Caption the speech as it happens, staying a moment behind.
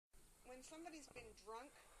when somebody's been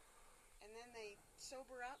drunk and then they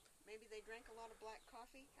sober up, maybe they drank a lot of black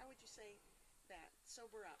coffee, how would you say that?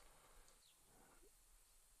 Sober up.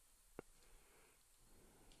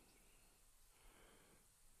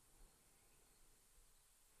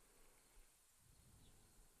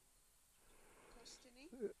 Kostini?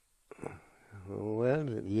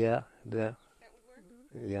 Well, yeah, That would work?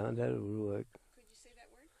 yeah, that would work. Could you say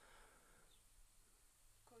that word?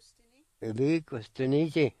 Kostini?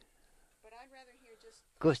 Kostanici. But I'd rather hear just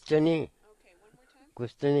Kostani. Okay, one more time?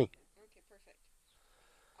 Kostani. Okay, perfect.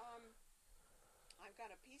 I've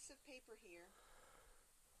got a piece of paper here.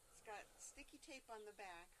 It's got sticky tape on the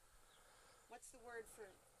back. What's the word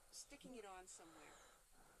for sticking it on somewhere?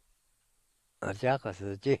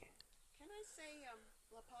 Achakasuchi. Can I say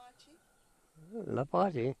lapachi?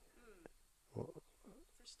 Lapachi. For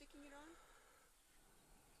sticking it on?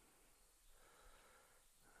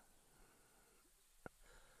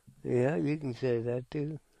 Yeah, you can say that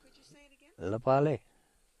too. Could you say it again? Lapale.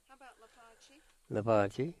 How about lapachi?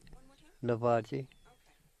 Lapachi. One more time? Lapachi.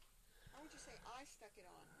 Okay. How would you say I stuck it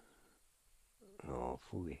on? Oh,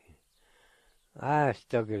 fooey. I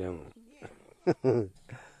stuck it on. Yeah. I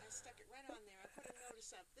stuck it right on there. I put a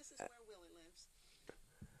notice up. This is where Willie lives.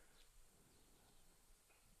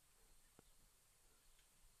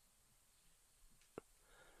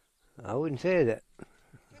 I wouldn't say that.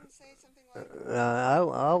 Couldn't say something like,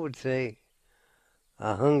 I would say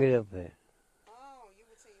I hung it up there. oh, you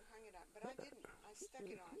would say you hung it up, but I didn't. I stuck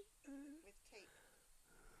it on with tape.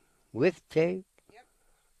 With tape? Yep.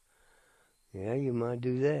 Yeah, you might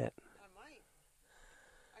do that. I might.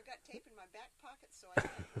 I got tape in my back pocket, so I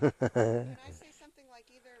can I say something like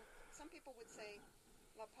either, some people would say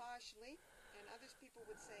lapachli, and others people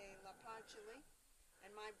would say lapachli.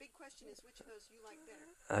 And my big question is, which of those you like better?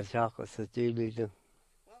 Achakasuchi.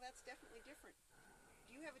 Well, that's definitely different.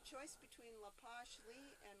 Do you have a choice between lapachli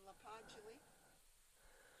and lapachli?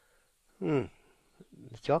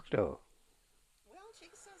 Choctaw. Well,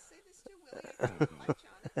 Chickasaw say this too, Willie. I can fight you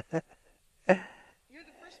on it. You're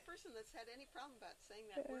the first person that's had any problem about saying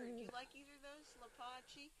that word. Do you like either of those,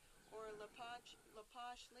 lapachi or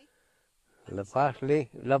lapachli? Lapashli.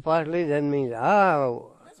 Lapashli, that means,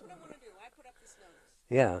 That's what I want to do. I put up this notice.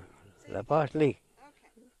 yeah, Lapashli.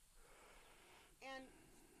 Okay. And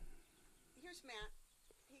here's Matt.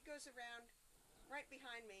 He goes around right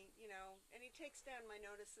behind me, and he takes down my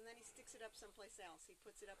notice, and then he sticks it up someplace else. He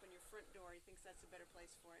puts it up on your front door. He thinks that's a better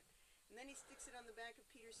place for it. And then he sticks it on the back of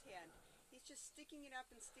Peter's head. He's just sticking it up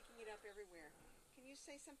and sticking it up everywhere. Can you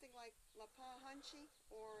say something like lapahanchi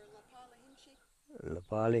or lapalahinchi?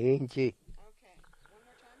 Lapalahinchi. Okay. One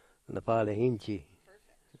more time? Lapalahinchi.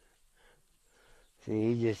 Perfect.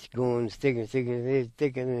 See, he's just going, sticking in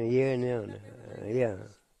here and there. Yeah.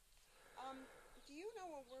 Do you know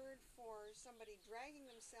a word for somebody dragging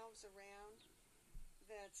themselves around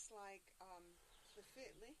that's like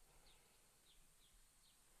flifitly?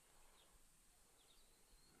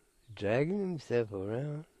 Dragging himself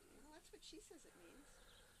around. Well, that's what she says it means.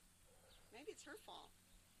 Maybe it's her fault.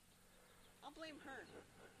 I'll blame her.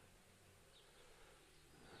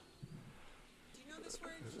 Do you know this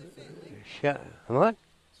word, flifitly? What?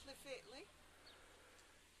 Flifitly.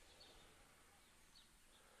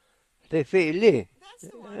 Flifitly. That's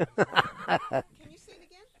the one. Can you say it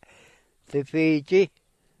again? Flifitly.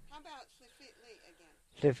 How about flifitly again?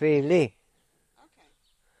 Flifitly. Okay.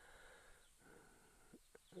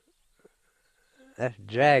 That's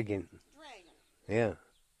dragging. Dragon. Yeah.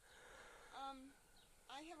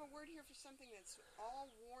 I have a word here for something that's all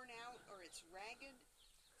worn out or it's ragged.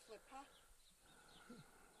 Flippa.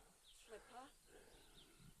 Flippa.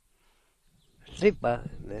 Slipper.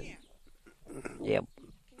 Yeah. Yep.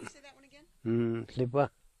 Can you say that one again? Slipper.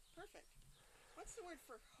 Perfect. What's the word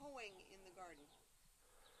for hoeing in the garden?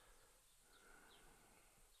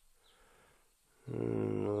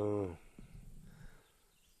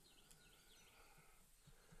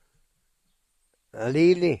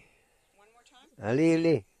 Alili. One more time?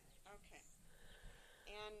 Alili. Okay.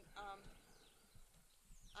 And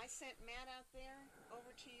I sent Matt out there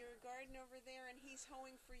over to your garden over there, and he's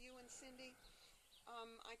hoeing for you and Cindy.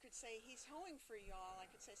 I could say he's hoeing for y'all. I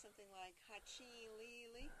could say something like hachi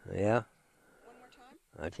lili. Yeah. One more time?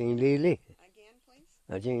 Hachi lili. Again, please.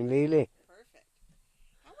 Hachi lili. Perfect.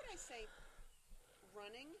 How would I say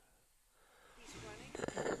running? He's running.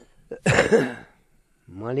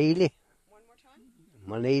 Malili. One more time?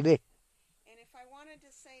 Malili. And if I wanted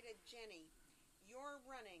to say to Jenny, you're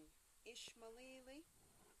running, Ishmaelili.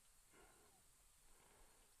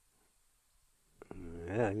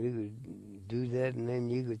 Yeah, you could do that, and then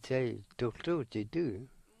you could say Totochi too.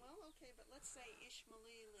 Well, okay, but let's say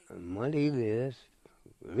Ishmaelili. Malili, that's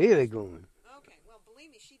really going. Okay, well,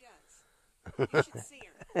 believe me, she does. You should see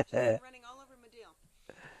her. She's been running all over Medill.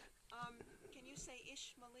 Can you say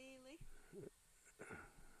Ishmalili?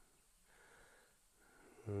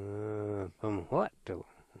 From what, though?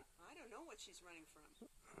 I don't know what she's running from.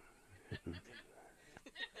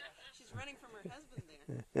 She's running from her husband there.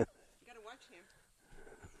 You gotta watch him.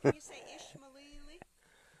 Can you say Ishmalili?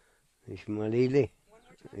 Ishmalili. One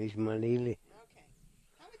more time? Ishmalili. Okay.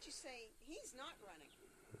 How would you say he's not running?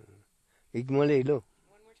 Igmalilo.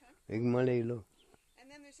 One more time? Igmalilo. And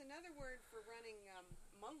then there's another word for running,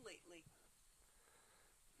 mullately.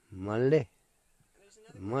 Malle. There's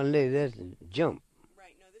another word. Malle, that's jump.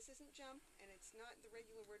 Right, no, this isn't jump, and it's not the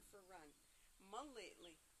regular word for run.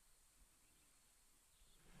 Mullately.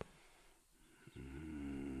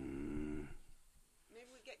 Maybe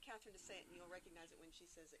we get Catherine to say it and you'll recognize it when she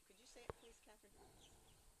says it. Could you say it, please, Catherine?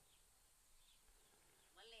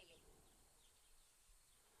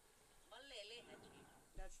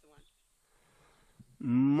 That's the one.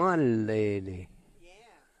 Malele.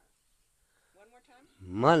 Yeah. One more time?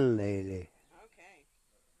 Malele. Okay.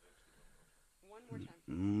 One more time.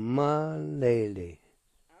 Malele.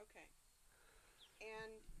 Okay.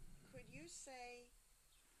 And could you say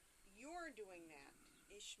you're doing that?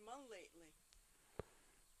 Ishmallately.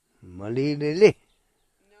 Malilili.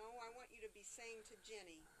 No, I want you to be saying to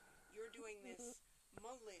Jenny, you're doing this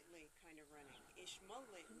mullately kind of running.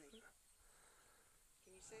 Ishmallately.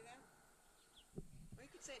 Can you say that? Or you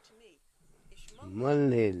could say it to me.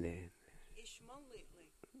 Malele. Ishmallately.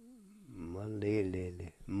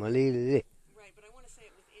 Malele. Malele. Right, but I want to say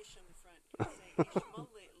it with ish on the front. Can you say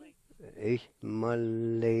Ishmallately?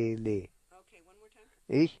 Ishmalele. Okay, one more time.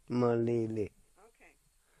 Ishmalele. Okay.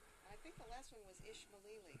 I think the last one was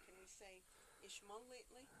Ishmalili. Can we say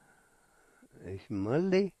Ishmallately?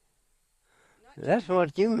 Ishmalele. Not That's jumping.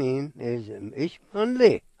 what you mean, is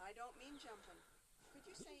Ishmalele. I don't mean jumping. Could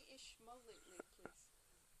you say Ishmallately, please?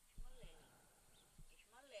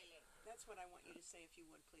 That's what I want you to say if you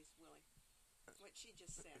would, please, Willie. What she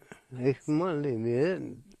just said.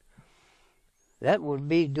 Ishmalele. That would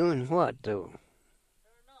be doing what, though?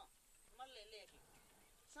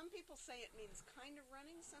 Some people say it means kind of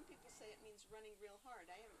running. Some people say it means running real hard.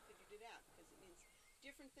 I haven't figured it out because it means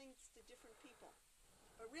different things to different people.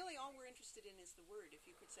 But really all we're interested in is the word. If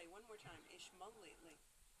you could say one more time, Ishmallately.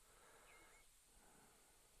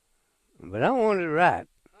 But I want it right.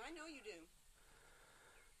 I know you do.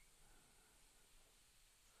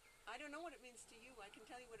 I don't know what it means to you. I can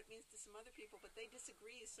tell you what it means to some other people, but they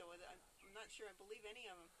disagree, so I'm not sure I believe any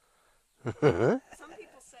of them. Some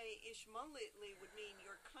people say Ishmallately would mean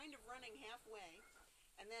you're kind of running halfway,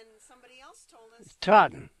 and then somebody else told us...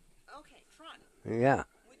 Trotting. Okay, trotting. Yeah.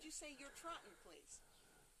 Would you say you're trotting, please?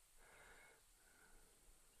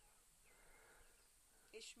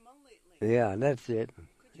 Ishmallately. Yeah, that's it. Could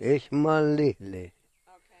you say... Ishmalele.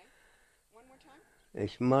 Okay. One more time?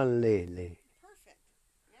 Ishmalele. Perfect.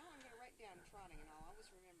 Now I'm going to write down trotting, and I'll always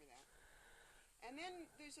remember that. And then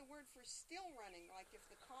there's a word for still running, like if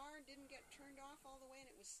the car didn't get turned off all the way and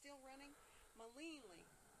it was still running. Malili.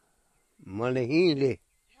 Malihili.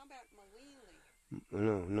 How about malili?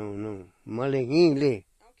 No. Malihili.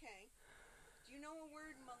 Okay. Do you know a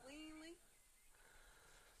word malili?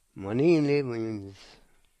 Malihili means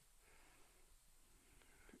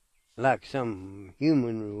like some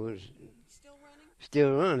human was Still running?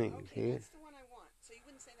 still running. Okay, See? that's the one I want. So you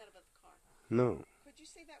wouldn't say that about the car. No. Could you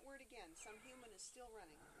say that word again? Some human is still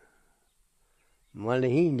running.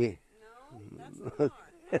 Malihili. No, that's the car.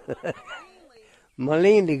 Malili.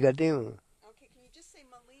 Malihili katimo. Okay, can you just say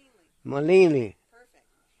malili? Malihili. Perfect.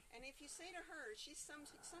 And if you say to her, she's some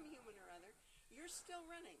human or other, you're still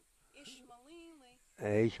running. Ishmalili.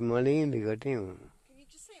 Ishmalili katimo. Can you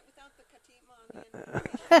just say it without the katima on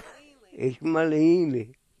the end?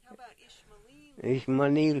 Ishmalili. Ishmalili. How about Ishmalili?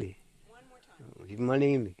 Ishmalili. One more time.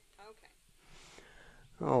 Ishmalili. Okay.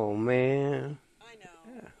 Oh, man. I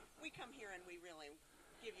know. We come here and we really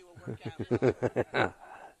give you a workout.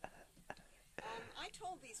 I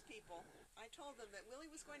told these people, I told them that Willie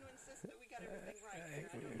was going to insist that we got everything right here.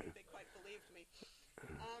 I don't think they quite believed me.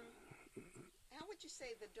 How would you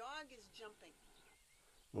say the dog is jumping?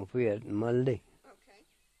 Ufiat malli. Okay.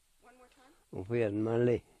 One more time. Ufiat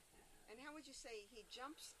malli. And how would you say he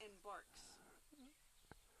jumps and barks?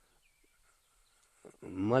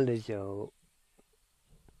 Malli chow.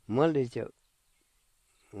 Malli chow.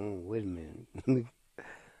 Oh, wait a minute.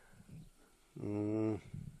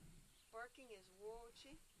 Barking is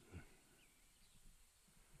wochi.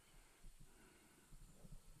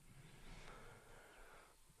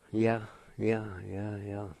 Yeah. Would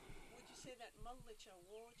you say that mullicha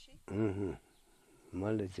wochi? Wuchi? Mm-hmm.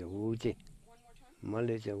 Malicha Wuchi. One more time?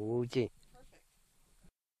 Malicha Wuchi.